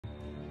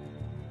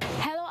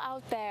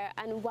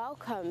and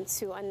welcome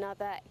to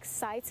another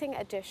exciting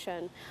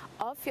edition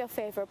of your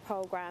favorite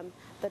program,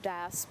 The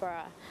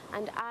Diaspora.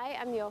 And I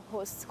am your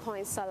host,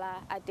 Koinsola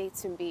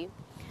Adetumbi.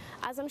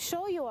 As I'm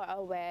sure you are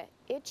aware,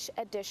 each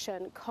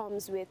edition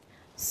comes with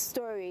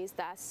stories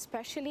that are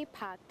specially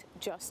packed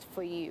just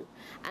for you,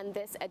 and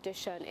this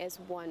edition is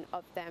one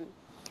of them.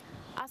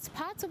 As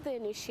part of the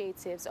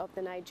initiatives of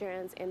the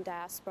Nigerians in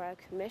Diaspora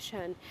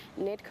Commission,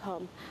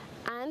 NIDCOM,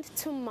 and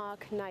to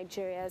mark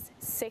Nigeria's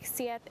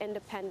 60th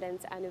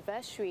independence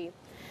anniversary,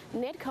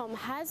 NIDCOM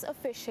has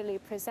officially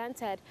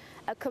presented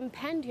a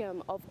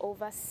compendium of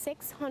over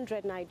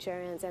 600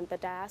 Nigerians in the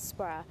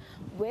diaspora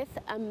with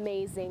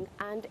amazing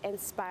and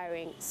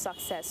inspiring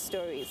success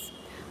stories.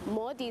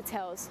 More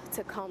details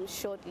to come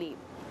shortly.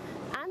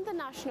 And the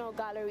National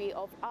Gallery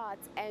of Art,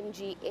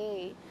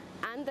 NGA,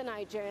 and the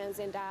Nigerians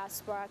in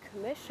Diaspora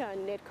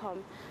Commission, NIDCOM,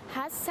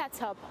 has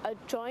set up a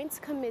joint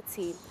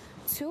committee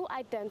to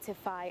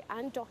identify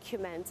and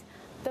document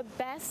the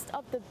best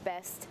of the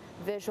best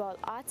visual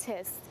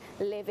artists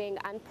living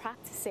and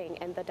practicing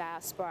in the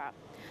diaspora.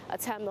 A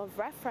term of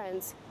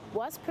reference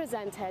was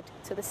presented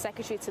to the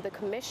Secretary to the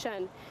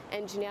Commission,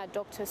 Engineer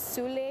Dr.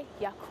 Sule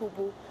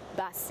Yakubu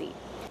Basi.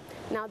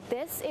 Now,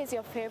 this is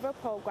your favorite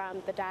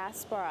program, The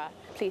Diaspora.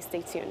 Please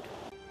stay tuned.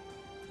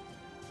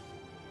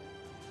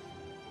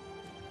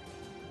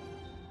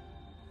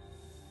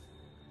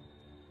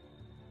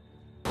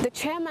 The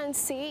Chairman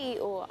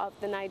CEO of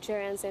the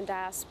Nigerians in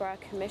Diaspora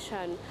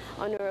Commission,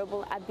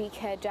 Honorable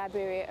Abike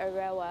Dabiri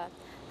Arewa,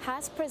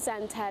 has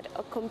presented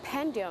a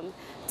compendium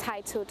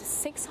titled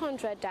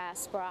 600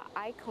 Diaspora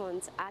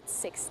Icons at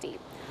 60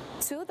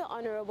 to the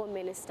Honorable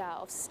Minister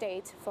of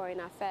State Foreign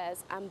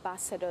Affairs,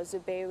 Ambassador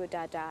Zubairu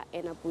Dada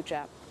in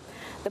Abuja.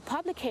 The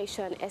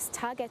publication is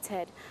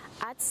targeted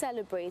at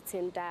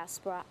celebrating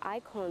diaspora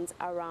icons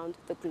around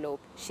the globe,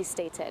 she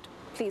stated.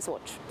 Please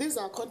watch. This is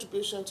our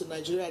contribution to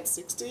Nigeria at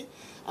 60,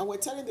 and we're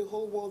telling the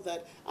whole world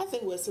that I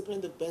think we're simply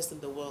the best in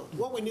the world.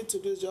 What we need to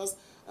do is just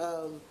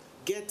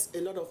get a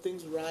lot of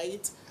things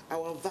right,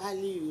 our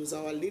values,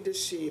 our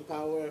leadership,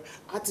 our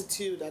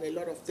attitude, and a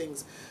lot of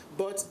things.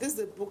 But this is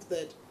a book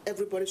that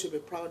everybody should be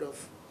proud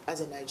of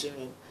as a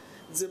Nigerian.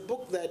 It's a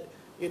book that,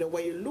 you know,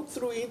 when you look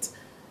through it,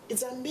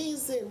 it's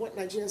amazing what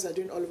Nigerians are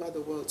doing all over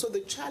the world. So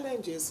the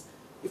challenge is,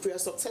 if we are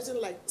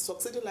succeeding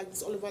like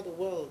this all over the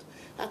world,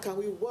 how can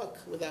we work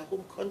with our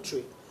home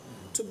country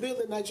to build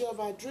the Nigeria of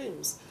our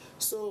dreams?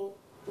 So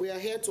we are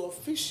here to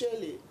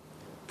officially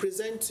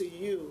present to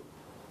you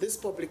this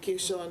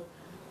publication,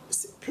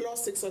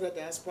 plus 600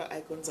 Diaspora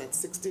Icons at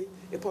 60,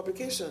 a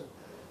publication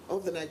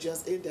of the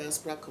Nigerians in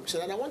Diaspora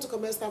Commission. And I want to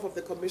commend staff of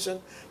the Commission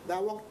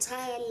that worked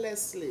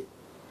tirelessly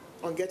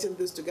on getting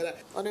this together.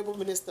 Honorable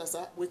Minister,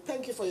 sir, we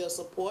thank you for your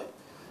support,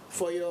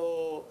 for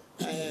your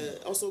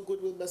also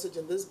goodwill message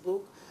in this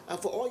book, and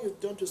for all you've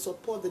done to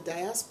support the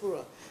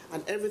diaspora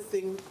and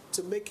everything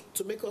to make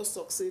us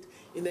succeed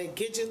in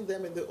engaging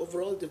them in the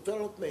overall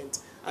development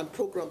and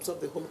programs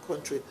of the home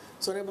country.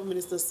 So, Honorable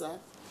Minister, sir,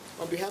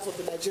 on behalf of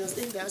the Nigerians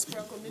in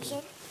Diaspora Commission,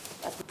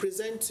 I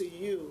present to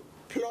you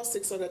plus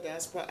 600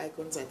 Diaspora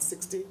Icons at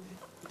 60,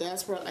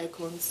 Diaspora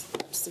Icons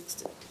at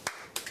 60.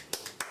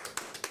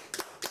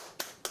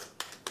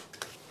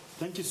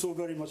 Thank you so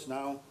very much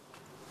now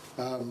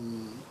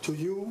to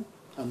you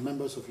and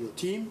members of your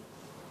team,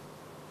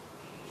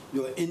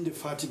 your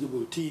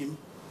indefatigable team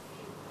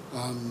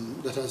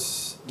that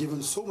has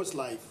given so much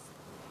life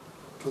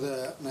to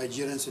the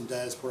Nigerians in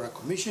Diaspora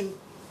Commission,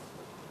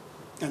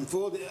 and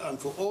for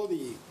all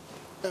the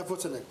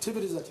efforts and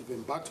activities that you've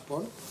embarked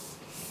upon,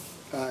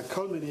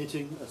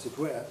 culminating, as it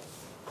were,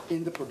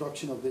 in the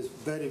production of this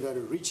very, very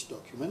rich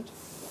document.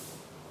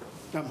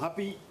 I'm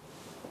happy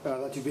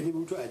that you've been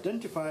able to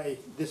identify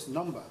this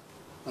number,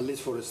 at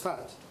least for a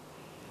start.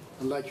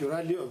 And like you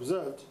rightly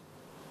observed,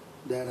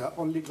 there are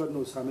only God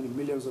knows how many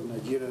millions of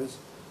Nigerians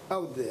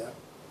out there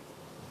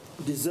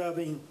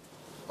deserving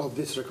of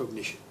this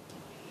recognition.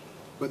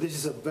 But this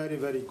is a very,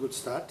 very good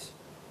start.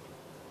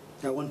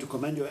 I want to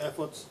commend your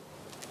efforts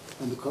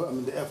and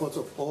the efforts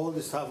of all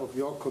the staff of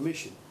your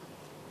commission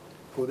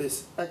for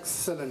this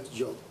excellent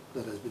job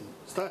that has been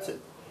started,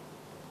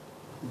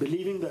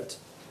 believing that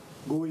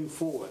going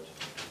forward,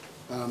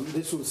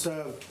 this will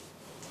serve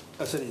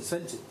as an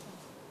incentive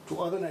to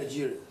other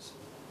Nigerians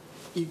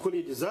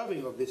equally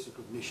deserving of this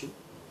recognition,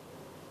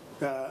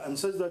 and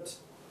says that,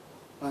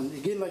 and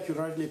again, like you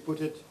rightly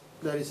put it,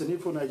 there is a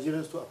need for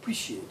Nigerians to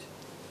appreciate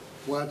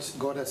what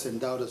God has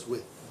endowed us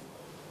with,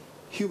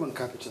 human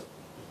capital.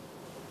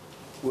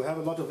 We have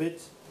a lot of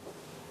it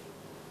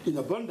in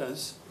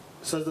abundance,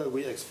 such that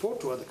we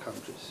export to other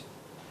countries.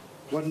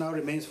 What now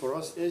remains for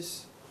us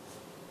is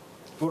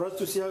for us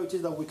to see how it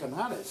is that we can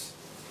harness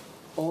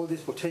all these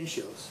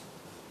potentials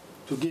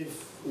to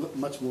give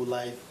much more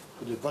life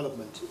to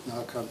development in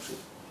our country.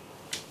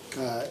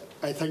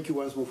 I thank you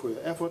once more for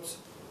your efforts,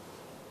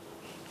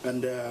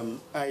 and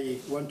I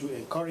want to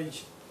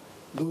encourage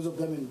those of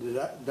them in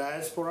the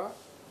diaspora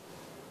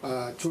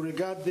to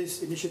regard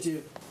this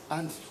initiative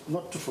and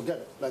not to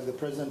forget, like the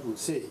President would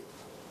say,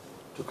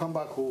 to come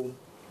back home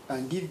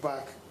and give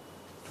back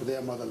to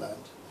their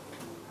motherland.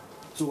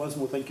 So once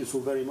more, thank you so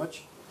very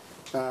much.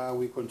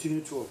 We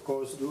continue to, of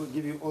course,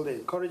 give you all the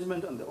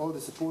encouragement and all the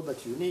support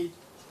that you need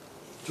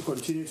to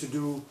continue to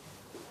do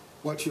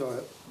what you are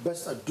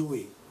best at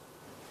doing,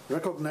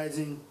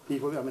 recognizing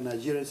people,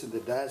 Nigerians in the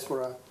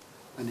diaspora,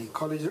 and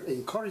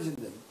encouraging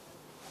them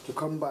to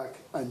come back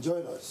and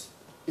join us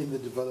in the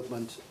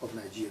development of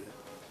Nigeria.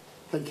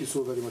 Thank you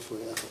so very much for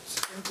your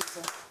efforts. Thank you,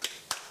 sir.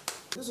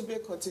 This will be a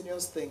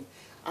continuous thing.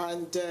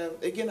 And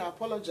again, I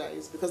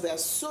apologize because there are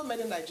so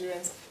many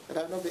Nigerians that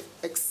have not been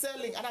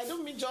excelling. And I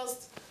don't mean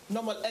just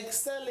normal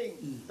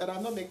excelling that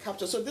have not been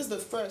captured. So this is the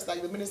first,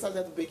 like the minister said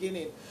at the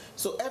beginning.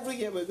 So every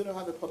year we're going to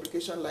have a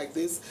publication like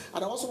this.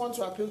 And I also want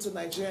to appeal to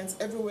Nigerians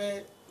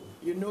everywhere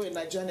you know a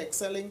Nigerian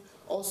excelling,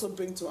 also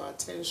bring to our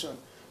attention.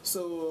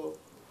 So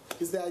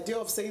it's the idea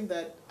of saying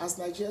that as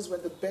Nigerians, we're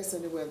the best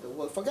anywhere in the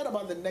world. Forget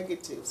about the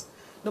negatives.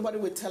 Nobody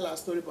will tell our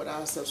story but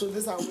ourselves. So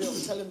this is our way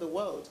of telling the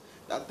world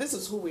that this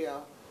is who we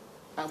are,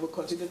 and we'll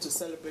continue to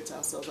celebrate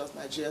ourselves as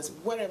Nigerians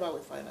wherever we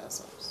find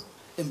ourselves.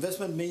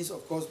 Investment means,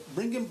 of course,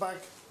 bringing back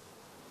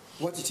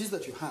what it is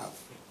that you have,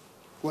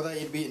 whether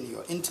it be in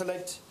your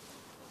intellect,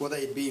 whether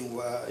it be in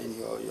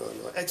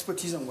your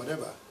expertise and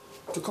whatever,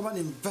 to come and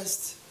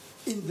invest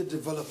in the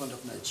development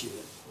of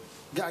Nigeria.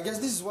 I guess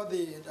this is what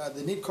the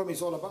NIDCOM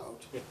is all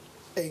about,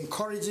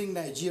 encouraging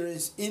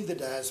Nigerians in the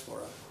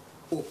diaspora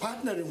or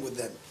partnering with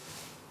them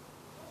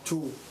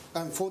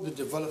for the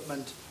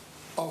development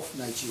of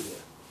Nigeria.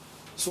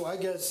 So I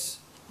guess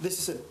this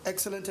is an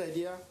excellent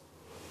idea.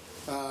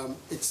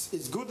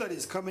 It's good that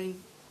it's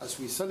coming as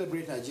we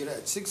celebrate Nigeria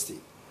at 60.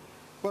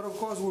 But of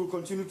course, we'll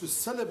continue to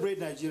celebrate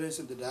Nigerians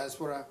in the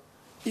diaspora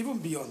even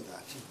beyond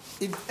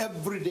that. In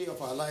every day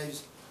of our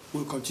lives,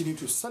 we'll continue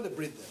to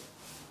celebrate them,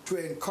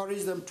 to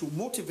encourage them, to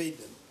motivate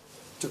them,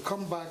 to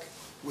come back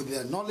with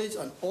their knowledge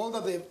and all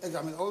that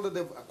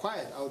they've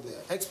acquired out there,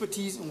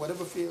 expertise in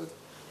whatever field,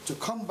 to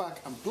come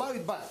back and plow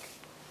it back,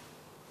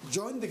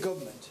 join the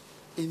government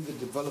in the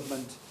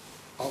development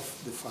of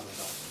the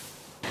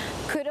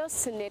fatherland.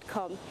 Kudos to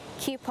NIDCOM.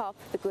 Keep up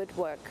the good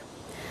work.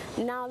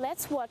 Now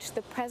let's watch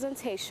the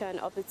presentation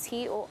of the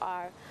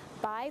TOR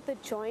by the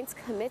Joint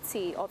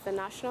Committee of the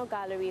National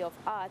Gallery of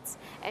Arts,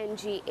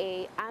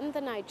 NGA, and the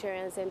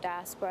Nigerians in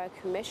Diaspora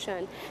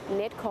Commission,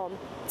 NIDCOM,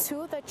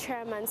 to the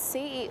Chairman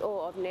CEO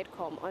of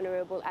NIDCOM,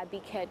 Honorable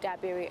Abike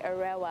Dabiri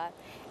Arewa,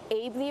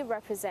 ably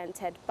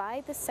represented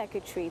by the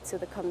Secretary to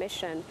the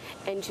Commission,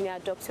 Engineer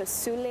Dr.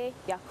 Sule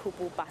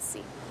Yakubu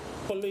Bassi.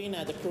 Following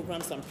are the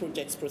programs and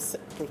projects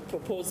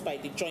proposed by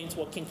the Joint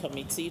Working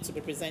Committee to be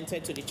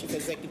presented to the Chief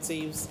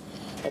Executives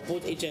of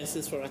both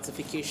agencies for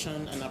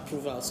ratification and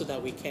approval so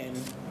that we can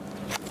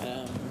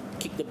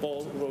keep the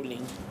ball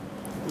rolling.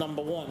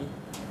 Number one,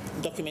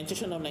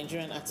 documentation of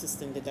Nigerian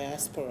artists in the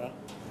diaspora.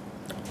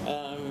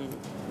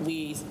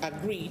 We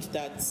agreed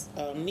that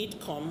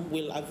NIDCOM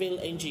will avail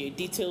NGA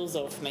details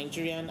of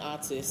Nigerian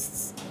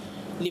artists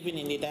living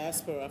in the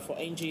diaspora for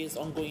NGA's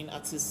ongoing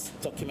artist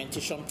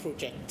documentation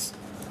project.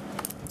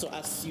 So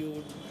as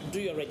you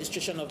do your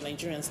registration of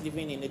Nigerians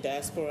living in the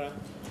diaspora,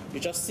 you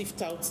just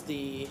sift out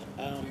the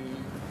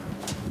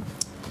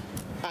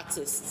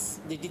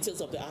artists, the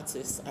details of the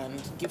artists, and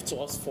give to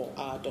us for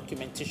our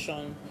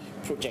documentation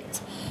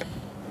project.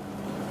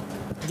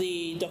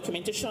 The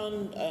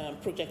documentation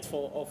project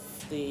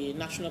of the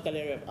National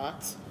Gallery of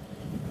Art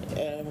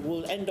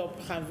will end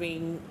up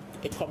having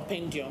a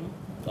compendium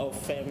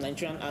of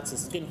Nigerian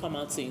artists. It's going to come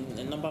out in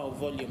a number of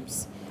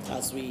volumes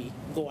as we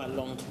go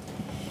along.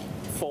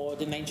 For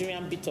the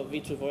Nigerian bit of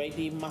it, we've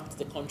already mapped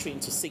the country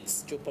into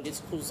 6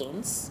 geopolitical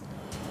zones,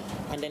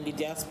 and then the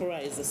diaspora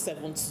is the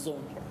 7th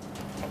zone.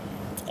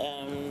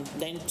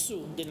 Then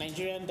 2, the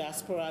Nigerian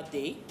Diaspora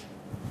Day.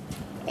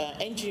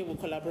 NGA will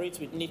collaborate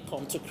with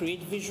NIDCOM to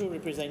create visual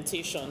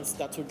representations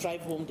that will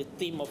drive home the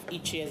theme of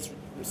each year's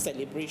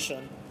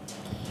celebration.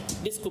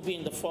 This could be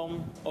in the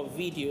form of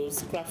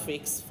videos,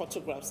 graphics,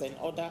 photographs, and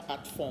other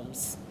art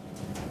forms.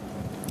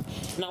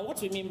 Now,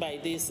 what we mean by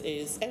this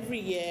is every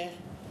year,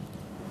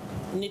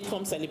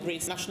 NIDCOM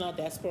celebrates National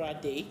Diaspora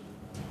Day,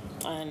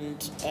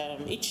 and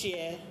each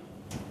year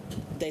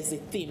there's a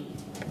theme.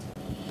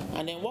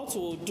 And then what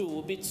we'll do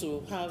will be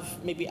to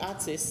have maybe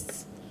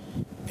artists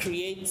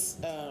create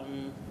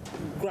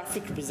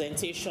graphic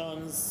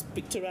representations,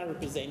 pictorial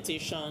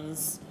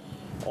representations,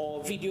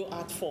 or video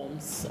art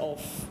forms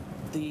of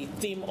the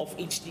theme of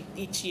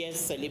each year's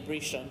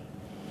celebration.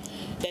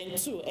 Then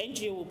 2,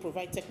 NGA will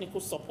provide technical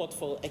support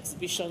for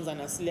exhibitions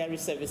and ancillary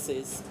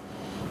services.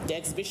 The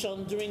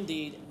exhibition during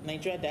the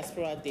Nigeria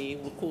Diaspora Day,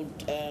 we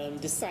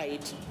could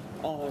decide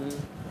on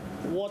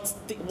what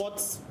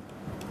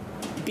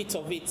bit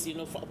of it,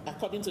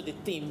 according to the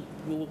theme,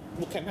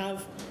 we can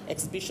have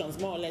exhibitions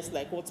more or less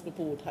like what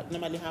people would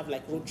normally have,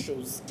 like road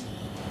shows.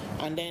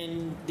 And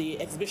then the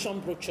exhibition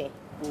brochure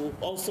will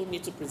also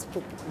need to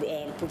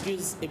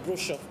produce a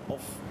brochure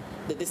of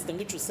the distinct,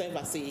 which will serve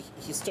as a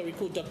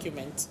historical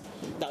document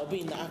that will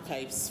be in the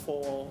archives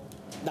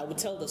that will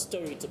tell the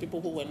story to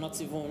people who were not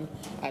even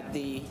at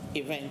the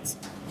event.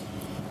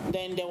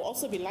 Then there will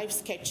also be live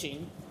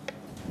sketching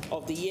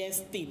of the year's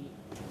theme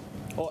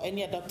or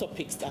any other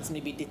topics that may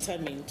be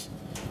determined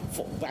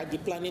by the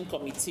planning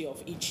committee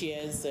of each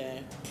year's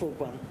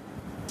program.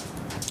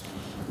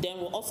 Then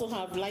we'll also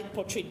have light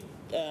portrait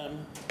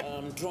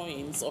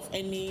drawings of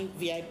any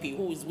VIP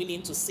who is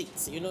willing to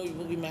sit. You know,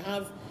 we may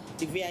have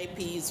the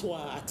VIPs who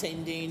are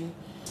attending.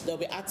 There'll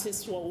be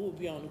artists who will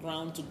be on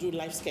ground to do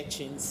live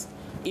sketchings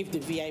if the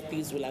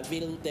VIPs will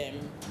avail them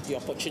the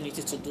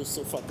opportunity to do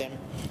so for them.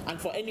 And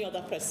for any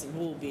other person who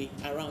will be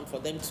around for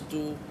them to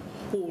do,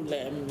 who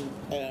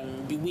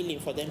will be willing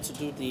for them to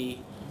do the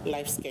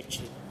live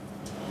sketching.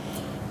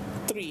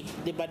 3,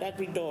 the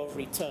Badagry Door of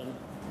Return.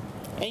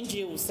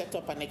 NGA will set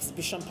up an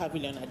exhibition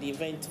pavilion at the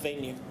event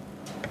venue.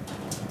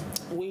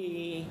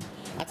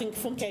 I think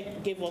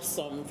Funke gave us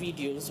some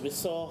videos. We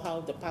saw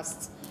how the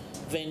past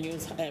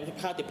venues,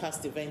 how the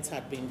past events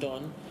had been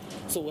done.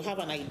 So we have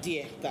an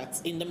idea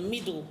that in the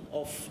middle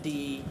of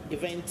the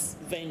event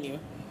venue,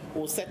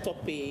 we'll set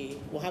up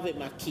we'll have a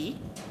marquee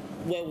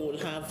where we'll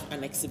have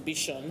an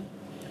exhibition.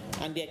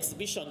 And the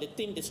exhibition, the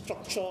theme, the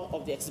structure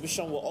of the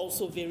exhibition will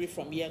also vary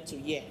from year to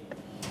year.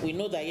 We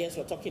know that yes,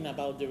 we're talking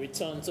about the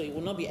return, so it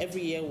will not be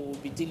every year we will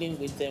be dealing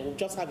with we'll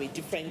just have a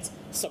different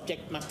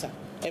subject matter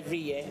every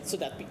year, so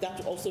that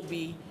will also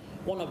be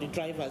one of the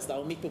drivers that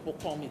will make people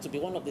come. It will be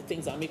one of the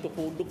things that will make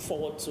people look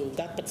forward to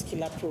that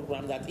particular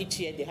program, that each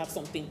year they have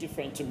something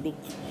different to look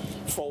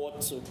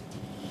forward to.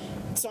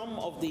 Some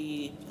of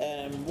the,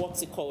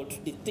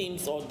 the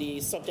themes or the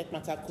subject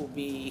matter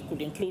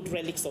could include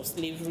relics of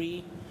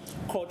slavery,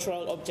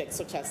 cultural objects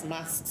such as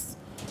masks,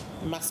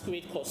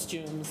 masquerade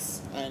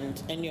costumes,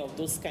 and any of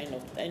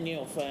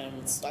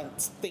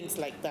things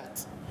like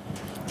that.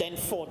 Then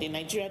 4, the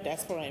Nigeria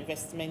Diaspora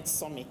Investment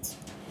Summit.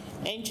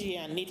 NGA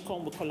and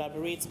NIDCOM will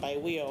collaborate by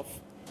way of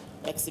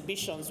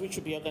exhibitions which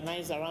will be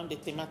organized around the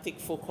thematic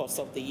focus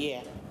of the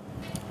year.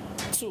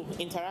 2,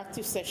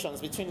 interactive sessions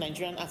between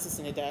Nigerian artists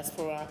in the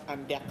diaspora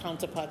and their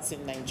counterparts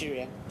in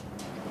Nigeria.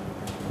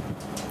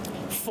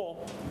 4,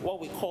 what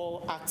we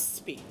call Art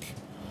Speak.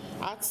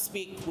 Art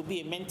Speak will be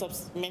a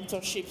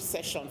mentorship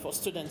session for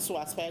students who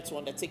aspire to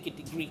undertake a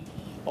degree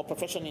or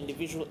profession in the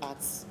visual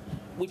arts,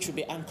 which will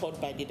be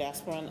anchored by the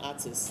diasporan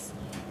artists.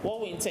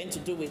 What we intend to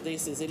do with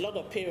this is a lot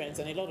of parents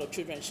and a lot of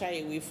children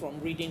shy away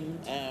from reading,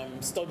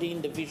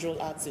 studying the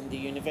visual arts in the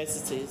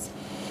universities.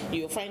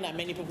 You'll find that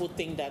many people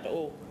think that,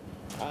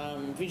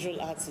 visual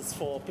arts is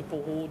for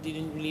people who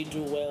didn't really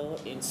do well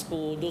in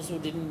school, those who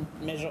didn't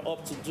measure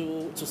up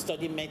to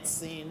study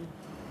medicine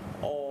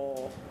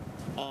or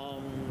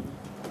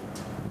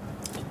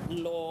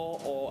law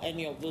or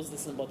any of those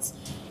things, but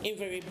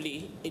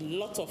invariably a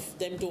lot of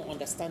them don't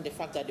understand the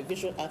fact that the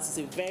visual arts is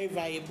a very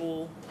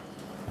viable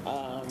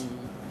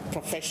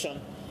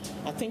profession.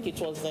 I think it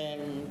was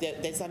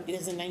there's a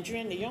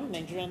young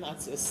Nigerian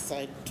artist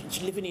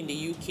living in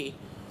the UK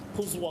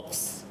whose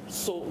works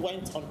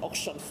went on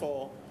auction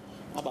for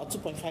about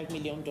 $2.5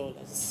 million.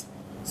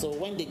 So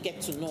when they get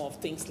to know of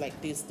things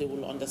like this, they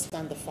will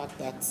understand the fact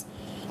that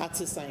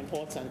artists are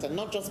important, and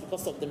not just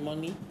because of the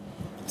money.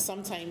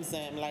 Sometimes,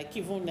 like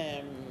even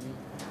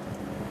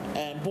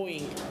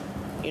Boeing,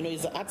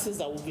 it's the artists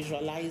that will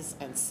visualize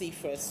and see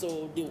first.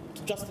 So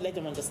just let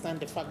them understand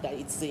the fact that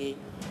it is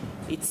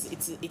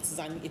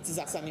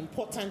as an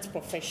important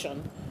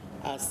profession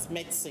as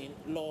medicine,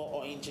 law,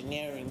 or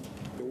engineering.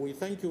 We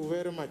thank you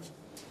very much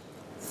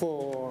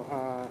for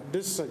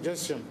this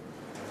suggestion.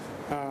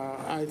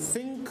 I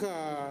think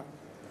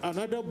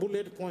another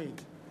bullet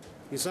point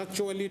is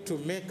actually to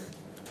make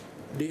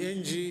the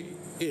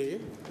NGA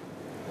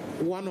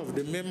one of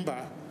the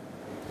members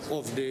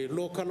of the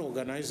local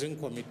organizing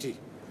committee.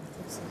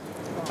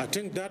 I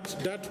think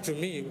that to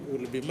me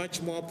will be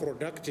much more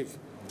productive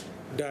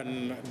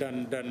than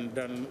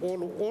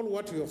all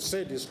what you have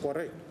said is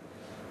correct.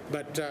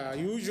 But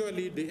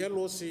usually the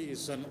LOC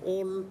is an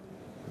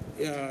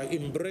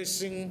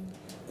all-embracing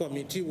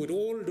committee with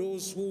all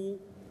those who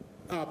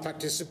are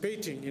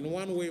participating in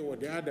one way or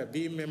the other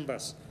being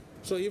members.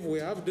 So if we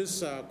have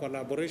this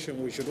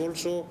collaboration, we should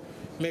also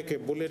make a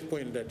bullet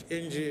point that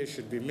NGA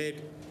should be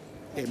made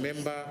a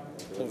member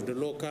of the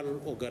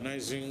local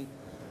organizing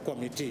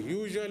committee.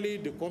 Usually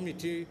the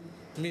committee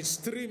meets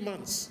 3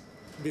 months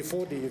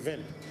before the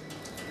event.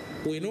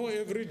 We know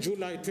every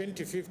July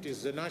 25th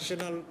is the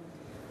National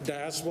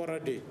Diaspora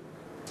Day.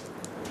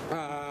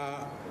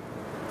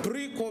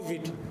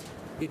 Pre-COVID,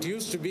 it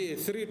used to be a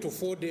 3 to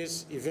 4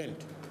 days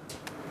event.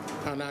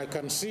 And I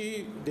can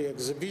see the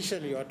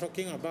exhibition you are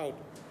talking about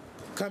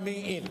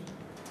coming in.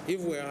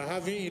 If we are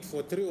having it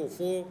for 3 or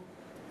 4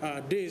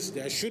 days,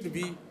 there should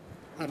be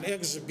an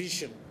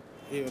exhibition,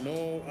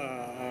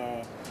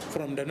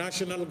 from the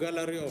National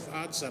Gallery of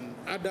Arts and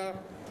other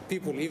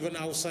people, even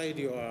outside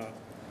your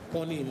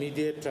own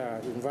immediate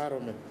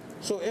environment.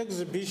 So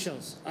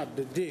exhibitions at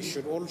the day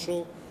should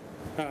also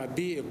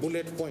be a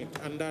bullet point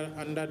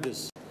under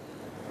this.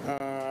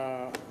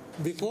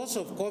 Because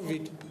of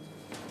COVID,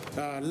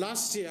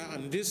 last year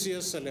and this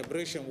year's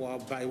celebration were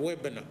by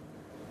webinar.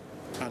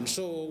 And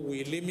so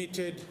we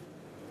limited,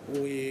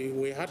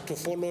 we had to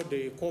follow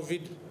the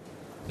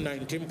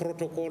COVID-19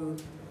 protocol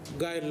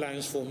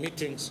guidelines for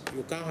meetings.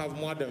 You can't have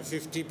more than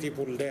 50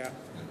 people there.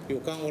 You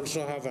can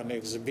also have an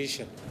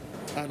exhibition.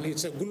 And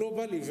it's a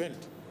global event,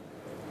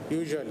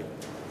 usually.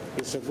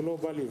 It's a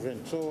global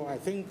event. So I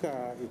think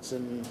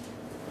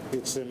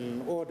it's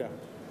in order.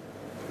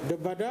 The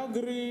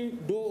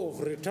Badagry door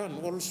of return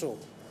also,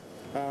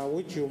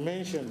 which you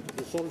mentioned,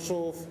 is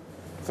also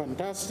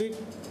fantastic.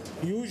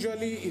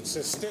 Usually it's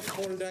a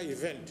stakeholder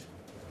event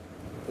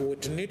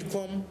with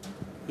NIDCOM,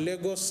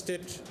 Lagos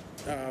State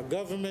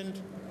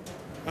government,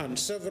 and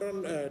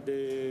several,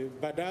 the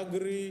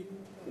Badagry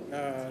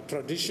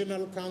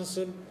Traditional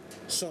Council,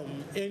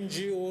 some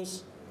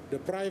NGOs, the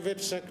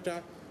private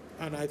sector,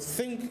 and I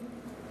think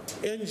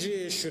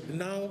NGA should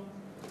now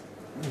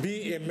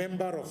be a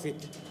member of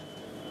it.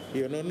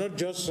 You know, not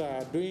just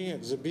doing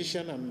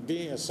exhibition and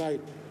being a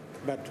side,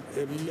 but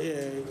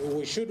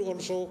we should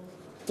also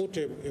put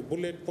a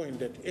bullet point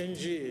that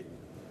NGA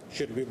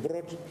should be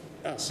brought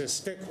as a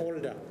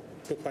stakeholder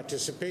to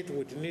participate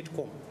with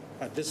NIDCOM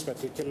at this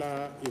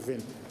particular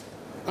event.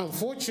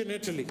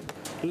 Unfortunately,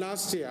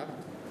 last year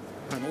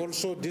and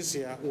also this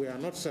year, we are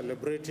not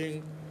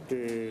celebrating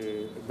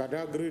the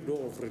Badagry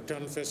Door of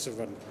Return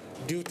Festival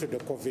due to the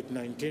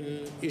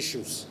COVID-19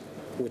 issues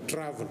with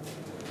travel.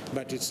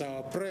 But it's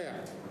our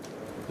prayer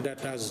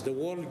that as the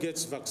world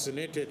gets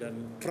vaccinated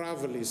and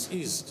travel is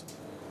eased,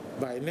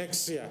 by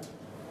next year,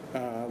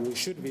 we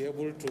should be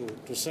able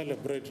to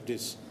celebrate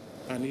this.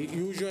 And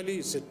usually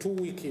it's a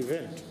 2-week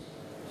event,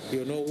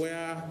 you know,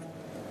 where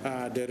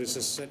there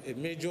is a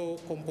major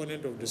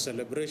component of the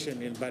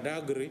celebration in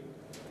Badagry,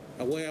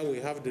 where we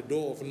have the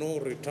door of no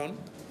return,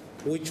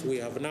 which we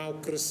have now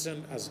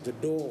christened as the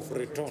door of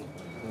return,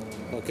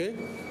 okay?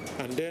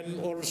 And then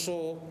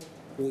also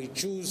we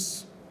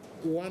choose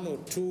 1 or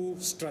 2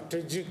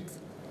 strategic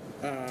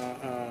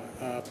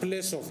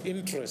place of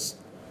interest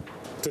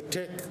to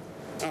take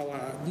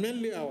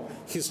mainly our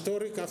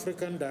historic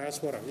African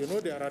diaspora. You know,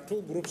 there are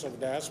 2 groups of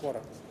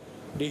diaspora.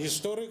 The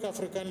historic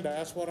African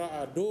diaspora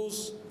are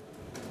those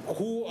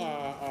who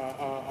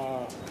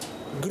are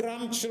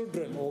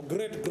grandchildren or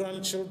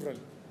great-grandchildren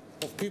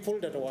of people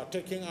that were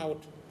taken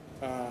out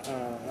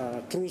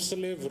through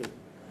slavery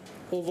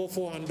over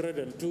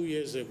 402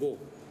 years ago.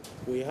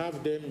 We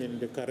have them in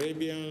the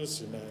Caribbean,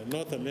 in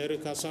North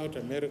America, South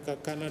America,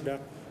 Canada,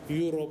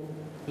 Europe,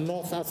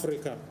 North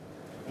Africa,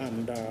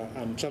 and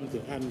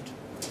something. And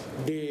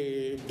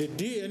the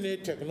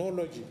DNA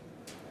technology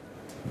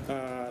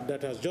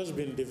that has just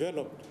been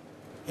developed,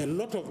 a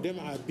lot of them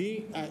are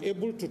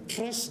able to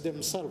trace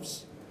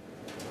themselves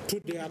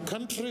to their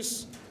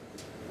countries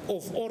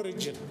of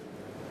origin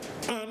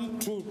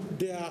and to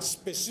their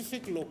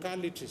specific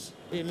localities.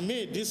 In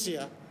May this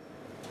year,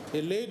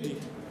 a lady,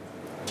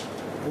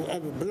 a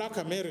black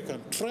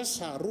American,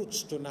 traced her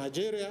roots to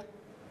Nigeria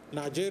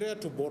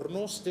to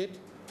Borno State,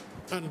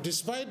 and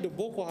despite the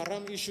Boko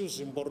Haram issues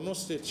in Borno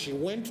State, she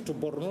went to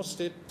Borno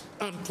State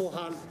and to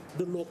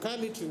the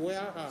locality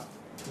where her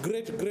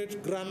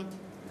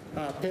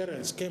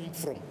great-great-grandparents came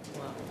from.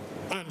 Wow.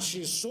 And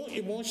she's so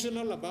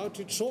emotional about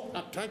it, so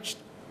attached,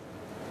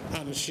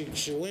 and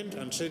she went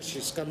and said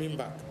she's coming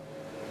back.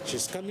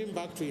 She's coming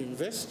back to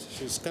invest.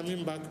 She's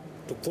coming back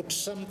to put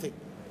something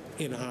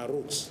in her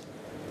roots.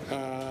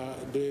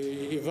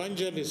 The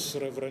evangelist,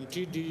 Reverend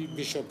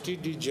Bishop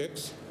T.D.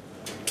 Jakes,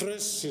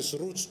 traced his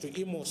roots to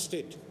Imo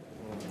State.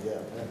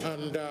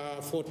 And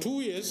for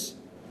 2 years,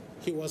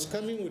 he was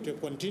coming with a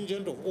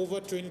contingent of over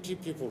 20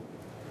 people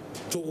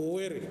to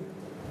Owerri.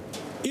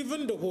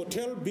 Even the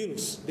hotel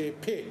bills they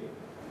pay,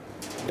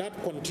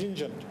 that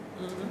contingent,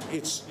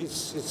 it's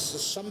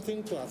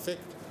something to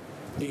affect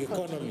the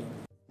economy.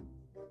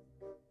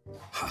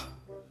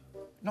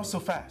 Not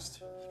so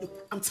fast.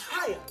 Look, I'm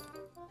tired.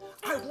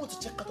 I want to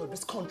check out of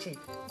this country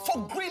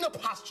for greener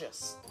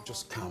pastures.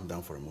 Just calm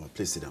down for a moment.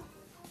 Please sit down.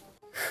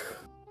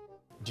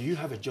 Do you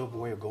have a job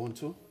where you're going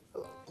to?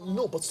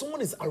 No, but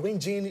someone is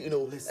arranging, you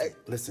know...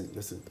 Listen,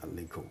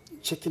 Alinko.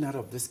 Checking out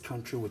of this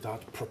country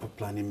without proper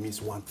planning means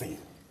one thing.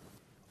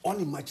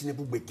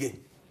 Unimaginable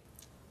begin.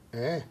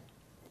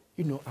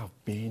 You know, I've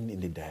been in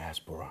the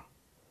diaspora,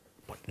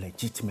 but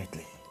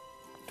legitimately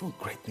doing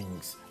great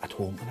things at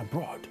home and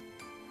abroad.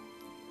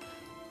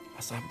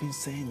 As I've been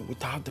saying,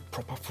 without the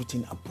proper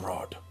footing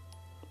abroad,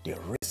 the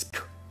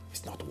risk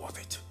is not worth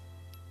it.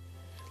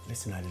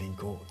 Listen,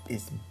 Alinko,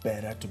 it's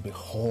better to be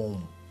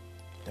home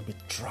than be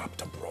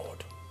trapped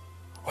abroad,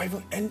 or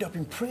even end up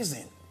in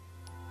prison.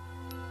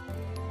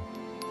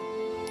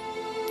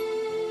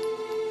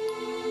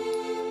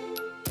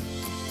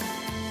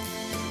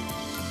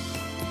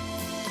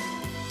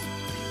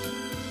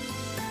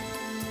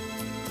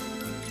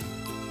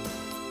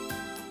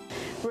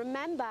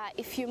 Remember,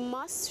 if you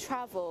must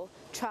travel,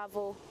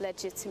 travel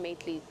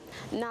legitimately.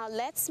 Now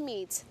let's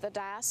meet the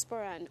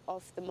diasporan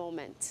of the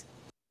moment.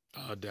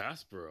 Our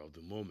diaspora of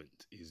the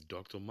moment is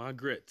Dr.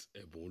 Margaret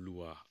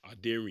Ebonlua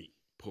Aderi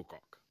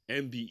Pocock,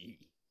 MBE.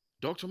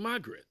 Dr.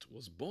 Margaret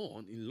was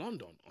born in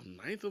London on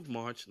 9th of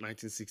March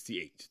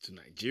 1968 to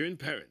Nigerian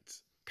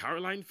parents,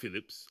 Caroline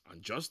Phillips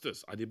and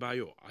Justus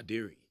Adebayo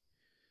Aderi,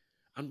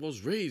 and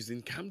was raised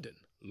in Camden,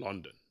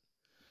 London.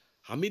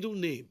 Her middle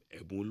name,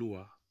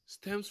 Ebunluwa,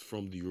 stems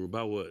from the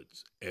Yoruba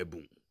words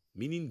Ebun,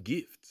 meaning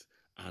gift,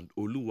 and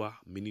Oluwa,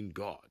 meaning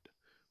God,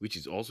 which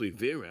is also a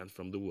variant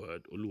from the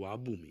word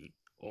Oluwabumi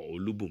or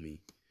Olubumi,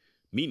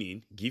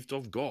 meaning gift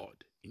of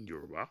God in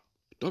Yoruba.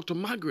 Dr.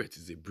 Margaret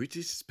is a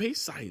British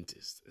space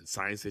scientist and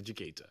science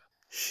educator.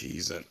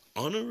 She's an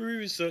honorary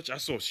research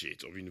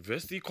associate of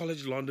University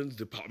College London's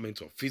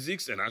Department of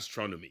Physics and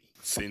Astronomy.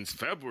 Since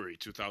February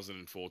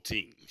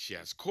 2014, she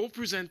has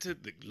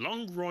co-presented the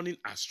long-running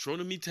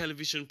astronomy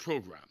television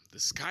program, The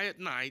Sky at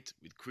Night,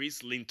 with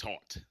Chris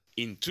Lintott.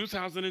 In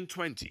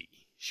 2020,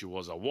 she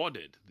was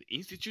awarded the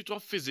Institute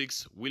of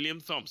Physics William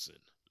Thomson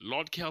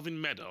Lord Kelvin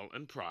Medal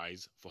and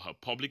Prize for her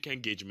public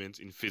engagement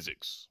in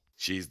physics.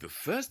 She is the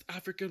first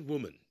African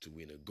woman to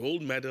win a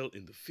gold medal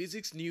in the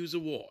Physics News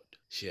Award.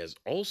 She has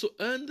also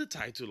earned the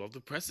title of the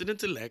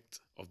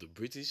President-elect of the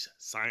British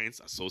Science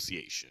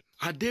Association.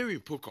 Aderi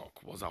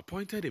Pocock was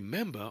appointed a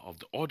member of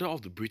the Order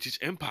of the British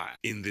Empire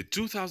in the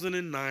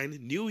 2009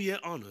 New Year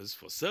Honours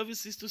for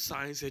services to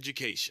science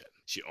education.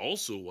 She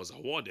also was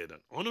awarded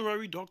an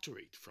honorary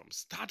doctorate from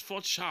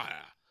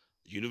Staffordshire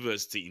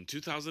University in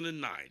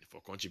 2009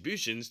 for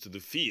contributions to the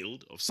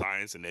field of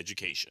science and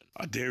education.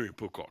 Aderi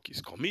Pocock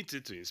is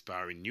committed to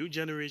inspiring new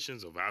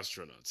generations of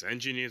astronauts,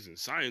 engineers, and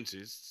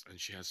scientists, and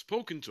she has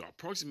spoken to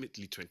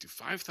approximately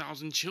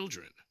 25,000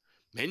 children,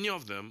 many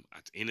of them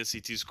at inner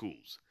city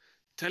schools,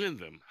 telling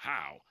them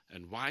how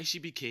and why she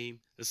became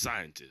a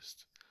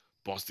scientist,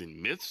 busting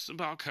myths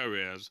about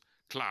careers,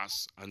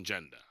 class, and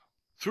gender.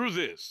 Through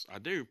this,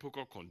 Aderi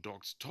Pocock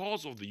conducts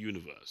tours of the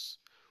universe,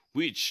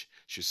 which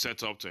she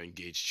set up to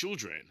engage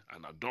children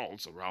and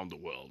adults around the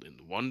world in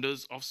the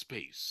wonders of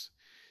space.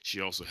 She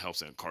also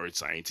helps encourage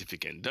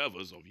scientific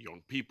endeavors of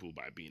young people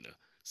by being a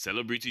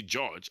celebrity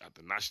judge at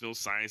the National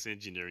Science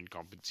Engineering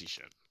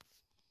Competition.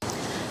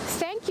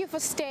 Thank you for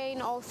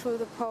staying all through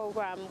the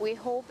program. We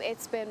hope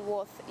it's been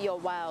worth your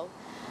while.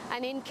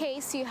 And in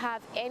case you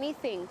have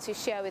anything to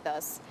share with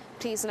us,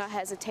 please do not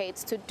hesitate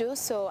to do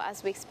so,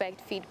 as we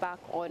expect feedback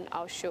on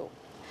our show.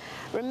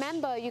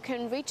 Remember, you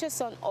can reach us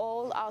on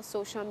all our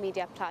social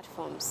media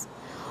platforms.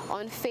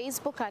 On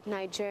Facebook at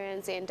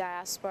Nigerians in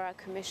Diaspora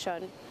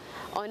Commission,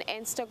 on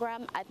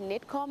Instagram at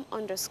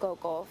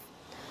nitcom_gov,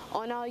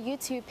 on our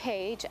YouTube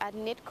page at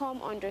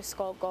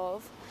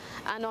nitcom_gov,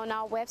 and on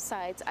our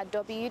website at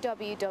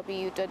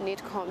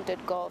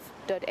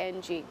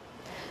www.nitcom.gov.ng.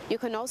 You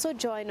can also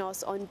join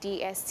us on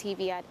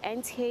DSTV at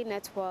NTA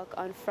Network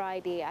on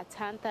Friday at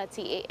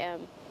 10:30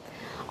 a.m.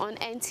 on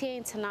NTA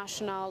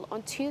International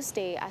on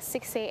Tuesday at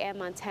 6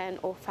 a.m. and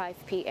 10:05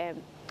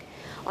 p.m.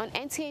 on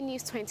NTA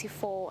News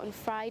 24 on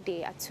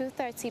Friday at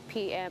 2:30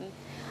 p.m.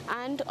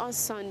 and on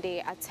Sunday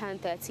at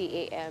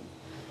 10:30 a.m.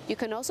 You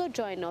can also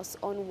join us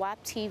on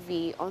WAP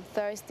TV on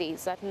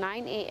Thursdays at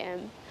 9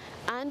 a.m.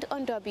 and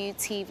on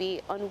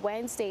WTV on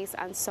Wednesdays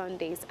and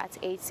Sundays at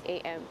 8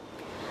 a.m.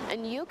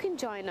 And you can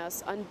join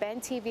us on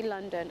Ben TV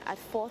London at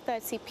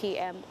 4:30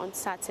 p.m. on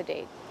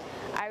Saturday.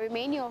 I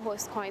remain your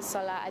host,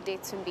 Koinsola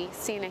Adetumbi.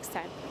 See you next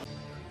time.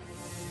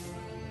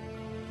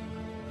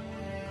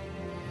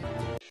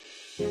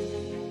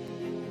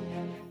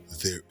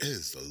 There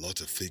is a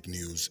lot of fake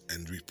news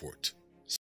and report.